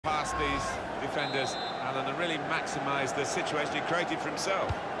these defenders, Alan, and really maximised the situation he created for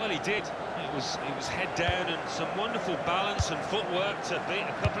himself. Well, he did. It was head down and some wonderful balance and footwork to beat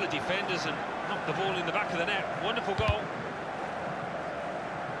a couple of defenders and knock the ball in the back of the net. Wonderful goal.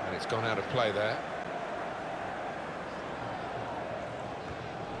 And it's gone out of play there.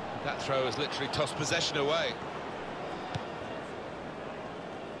 That throw has literally tossed possession away.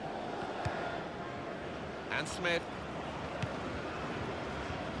 And Smith.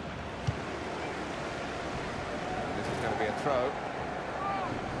 This is going to be a throw.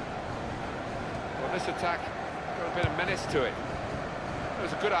 Well, this attack got a bit of menace to it. It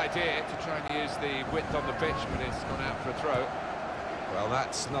was a good idea to try and use the width on the pitch, but it's gone out for a throw. Well,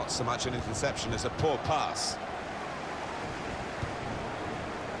 that's not so much an interception as a poor pass.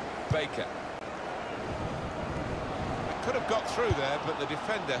 Baker. It could have got through there, but the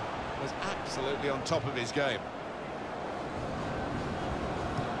defender was absolutely on top of his game.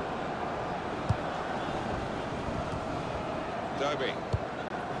 Dobie.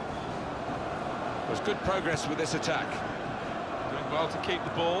 There's good progress with this attack. Doing well to keep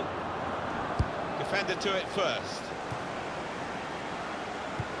the ball. Defender to it first.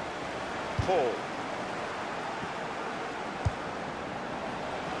 Paul.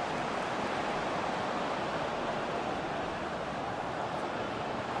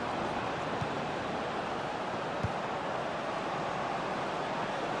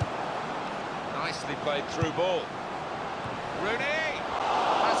 Nicely played through ball. Rooney!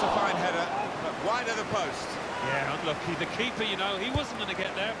 That's a fine header, but wide of the post. Yeah, unlucky. The keeper, you know, he wasn't going to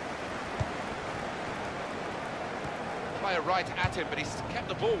get there. Player right at him, but he's kept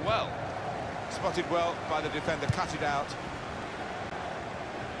the ball well. Spotted well by the defender, cut it out.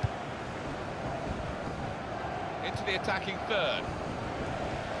 Into the attacking third.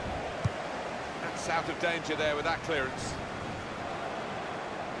 That's out of danger there with that clearance.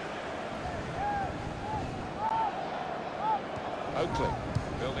 Oakley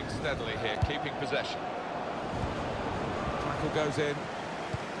building steadily here, keeping possession. Tackle goes in.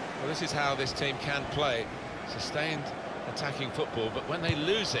 Well, this is how this team can play. Sustained attacking football, but when they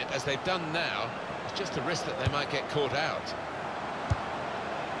lose it, as they've done now, it's just a risk that they might get caught out.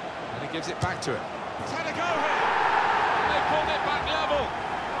 And he gives it back to him. He's had a go here! And they pulled it back level!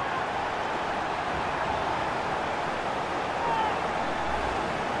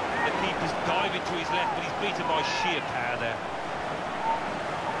 The keeper's diving to his left, but he's beaten by sheer power there.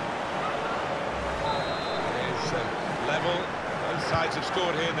 It's level. Both sides have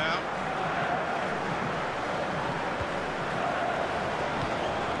scored here now.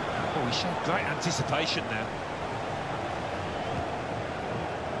 Oh, he showed great anticipation now.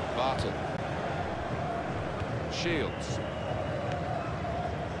 Barton. Shields.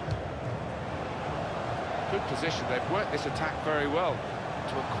 Good position. They've worked this attack very well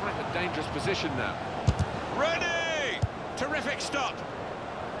to a quite a dangerous position now. Rooney! Terrific stop.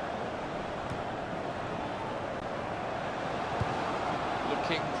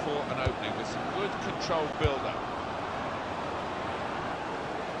 Looking for an opening with some good controlled build-up.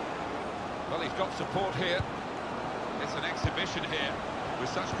 Well, he's got support here. It's an exhibition here with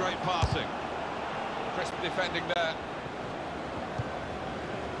such great passing. Crisp defending there.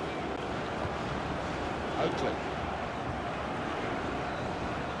 Oakley.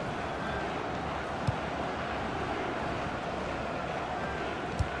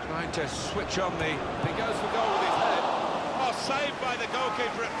 Trying to switch on the... He goes for goal with his head. Oh, saved by the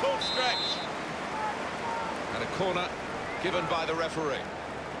goalkeeper at full stretch. And a corner given by the referee.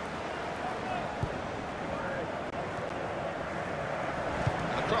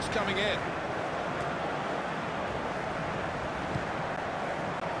 And the cross coming in.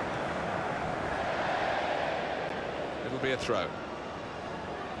 It'll be a throw.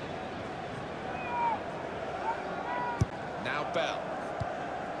 Now Bell.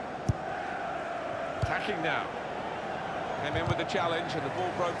 Attacking now. Came in with the challenge and the ball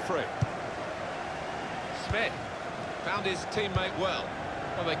broke free. Smith found his teammate well.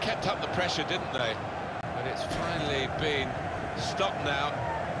 Well, they kept up the pressure, didn't they? But it's finally been stopped now.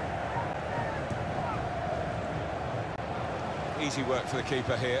 Easy work for the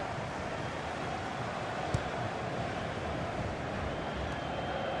keeper here.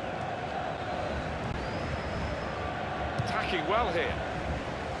 Attacking well here.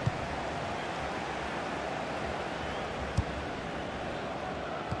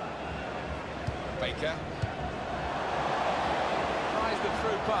 Baker. Tries the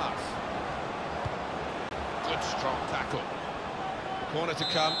through pass. Good strong tackle. Corner to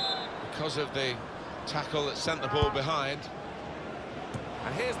come because of the tackle that sent the ball behind.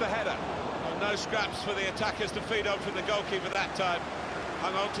 And here's the header. Well, no scraps for the attackers to feed on from the goalkeeper that time.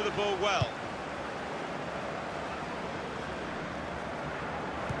 hung on to the ball well.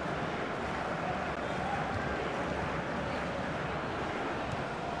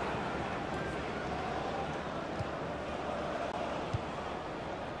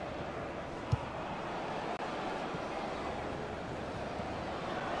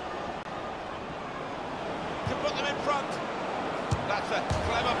 To put them in front. That's a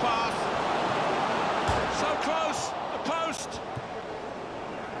clever pass. So close, the post.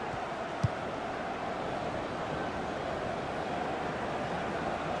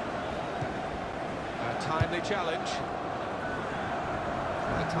 A timely challenge.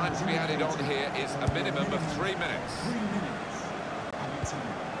 The time to be added on here is a minimum of 3 minutes. 3 minutes. Added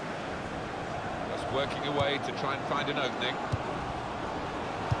time. Just working away to try and find an opening.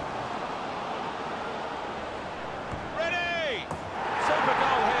 Ready! Super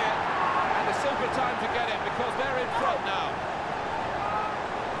goal here. And a super time to get it because they're in front now.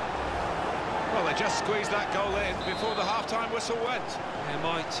 Well, they just squeezed that goal in before the half-time whistle went. They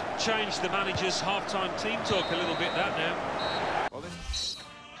might change the manager's half-time team talk a little bit, that now. Well, this...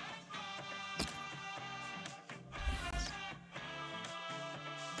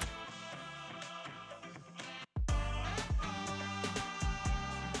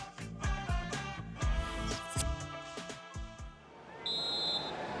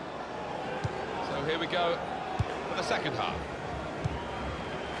 So here we go for the second half.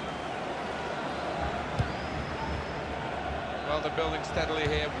 Well, they're building steadily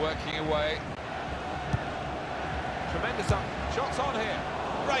here, working away. Tremendous shots on here.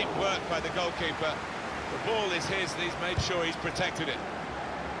 Great work by the goalkeeper. The ball is his and he's made sure he's protected it.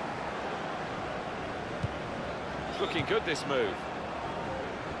 It's looking good, this move.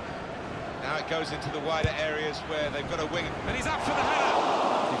 Now it goes into the wider areas where they've got a wing. And he's up for the header!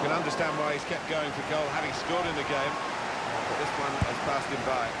 You can understand why he's kept going for goal, having scored in the game. But this one has passed him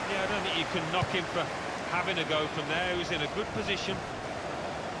by. Yeah, I don't think you can knock him for having a go from there. He's in a good position.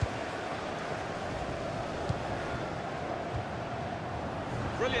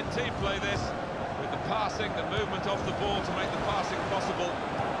 Brilliant team play this, with the passing, the movement off the ball to make the passing possible.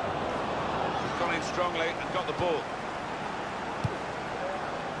 He's gone in strongly and got the ball.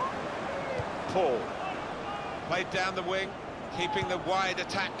 Paul. Played down the wing, keeping the wide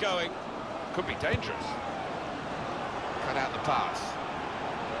attack going. Could be dangerous. Cut out the pass.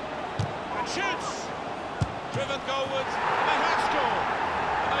 And shoots! Driven goalwards, and they have scored.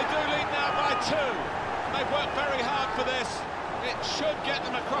 And they do lead now by 2. And they've worked very hard for this. It should get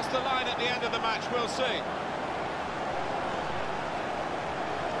them across the line at the end of the match, we'll see.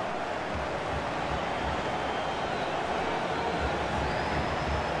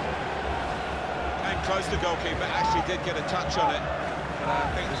 Came close, the goalkeeper actually did get a touch on it. But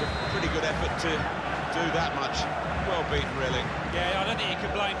I think it was a pretty good effort to do that much. Well beaten, really. Yeah, I don't think you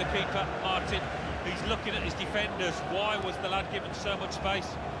can blame the keeper, Martin. He's looking at his defenders. Why was the lad given so much space?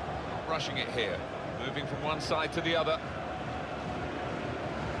 Not rushing it here, moving from one side to the other.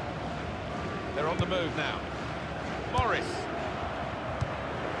 They're on the move now. Morris.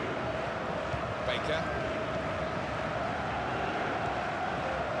 Baker.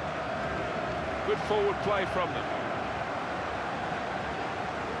 Good forward play from them.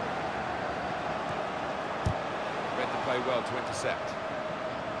 Read the play well to intercept.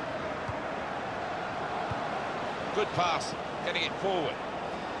 Good pass, getting it forward.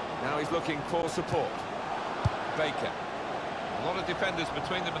 Now he's looking for support. Baker. A lot of defenders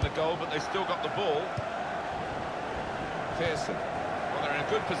between them and the goal, but they've still got the ball. Pearson. Well, they're in a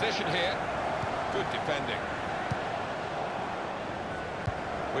good position here. Good defending.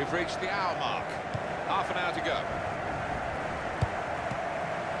 We've reached the hour mark. Half an hour to go.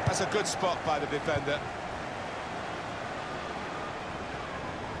 That's a good spot by the defender.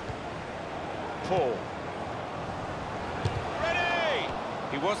 Paul. Ready!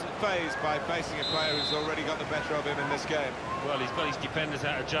 He wasn't fazed by facing a player who's already got the better of him in this game. Well, he's got his defenders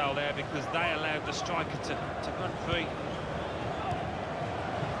out of jail there because they allowed the striker to run free.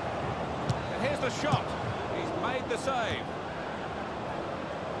 And here's the shot. He's made the save.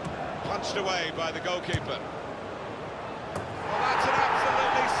 Punched away by the goalkeeper. Well, that's an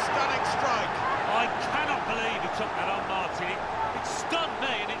absolutely stunning strike. I cannot believe he took that on, Martin. It stunned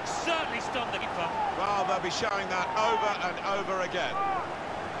me, and it certainly stunned the keeper. Well, they'll be showing that over and over again.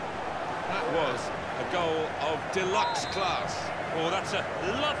 That was a goal of deluxe class. Oh, that's a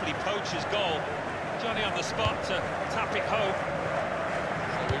lovely poacher's goal. Johnny on the spot to tap it home.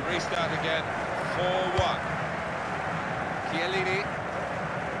 So we restart again, 4-1. Chiellini.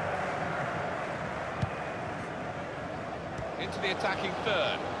 Into the attacking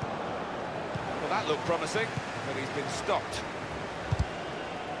third. Well, that looked promising, but he's been stopped.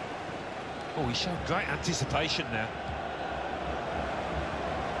 Oh, he showed great anticipation there.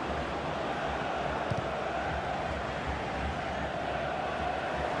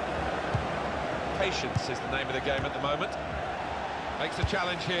 Patience is the name of the game at the moment. Makes a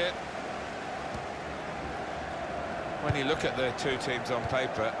challenge here. When you look at the two teams on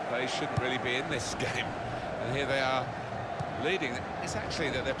paper, they shouldn't really be in this game. And here they are leading. It's actually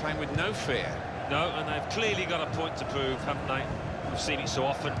that they're playing with no fear. No, and they've clearly got a point to prove, haven't they? We've seen it so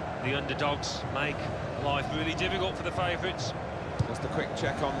often. The underdogs make life really difficult for the favourites. Just a quick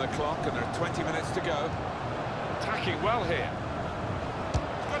check on the clock, and there are 20 minutes to go. Attacking well here.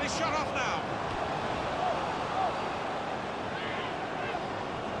 He's got his shot off now.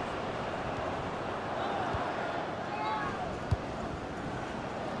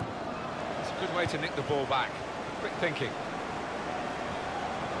 It's a good way to nick the ball back. Quick thinking.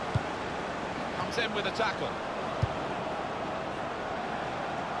 Comes in with a tackle.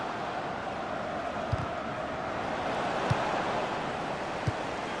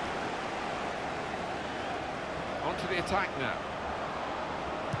 To the attack now.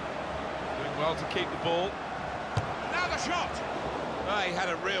 Doing well to keep the ball. Now the shot! Oh, he had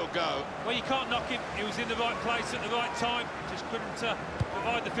a real go. Well, you can't knock him. He was in the right place at the right time. Just couldn't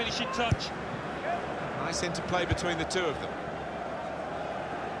provide the finishing touch. Nice interplay between the two of them.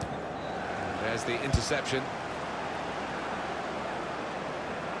 And there's the interception.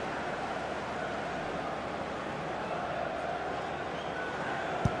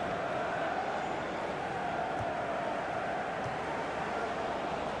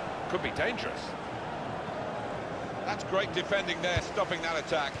 Could be dangerous. That's great defending there, stopping that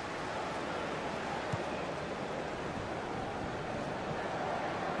attack.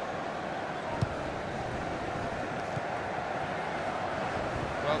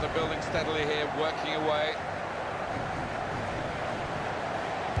 Well, they're building steadily here, working away.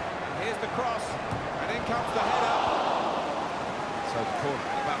 And here's the cross, and in comes the header. So the corner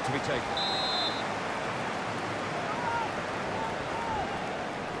about to be taken.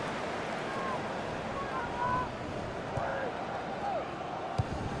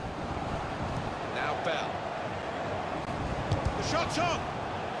 Bell. The shot's on!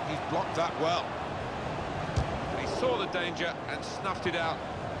 He's blocked that well. He saw the danger and snuffed it out.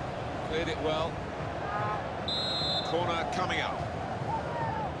 Cleared it well. Corner coming up.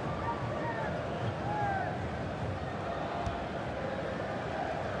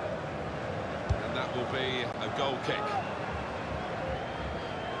 And that will be a goal kick.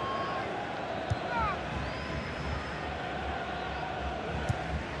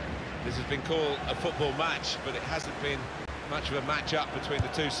 This has been called a football match, but it hasn't been much of a match-up between the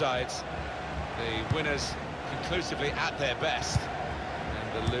two sides. The winners conclusively at their best,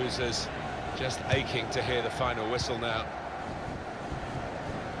 and the losers just aching to hear the final whistle now.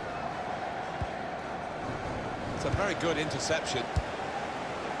 It's a very good interception.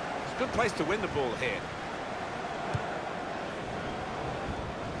 It's a good place to win the ball here.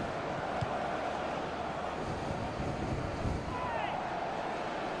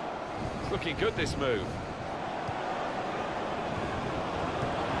 Looking good, this move.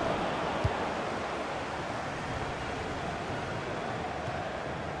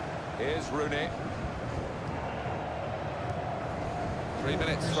 Here's Rooney. 3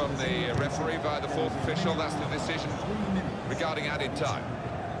 minutes from the referee via the fourth official. That's the decision regarding added time.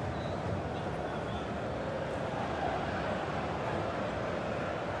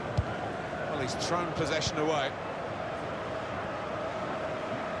 Well, he's thrown possession away.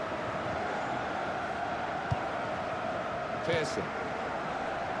 Pearson.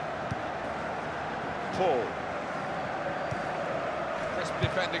 Paul. Crisp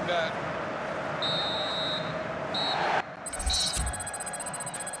defending there.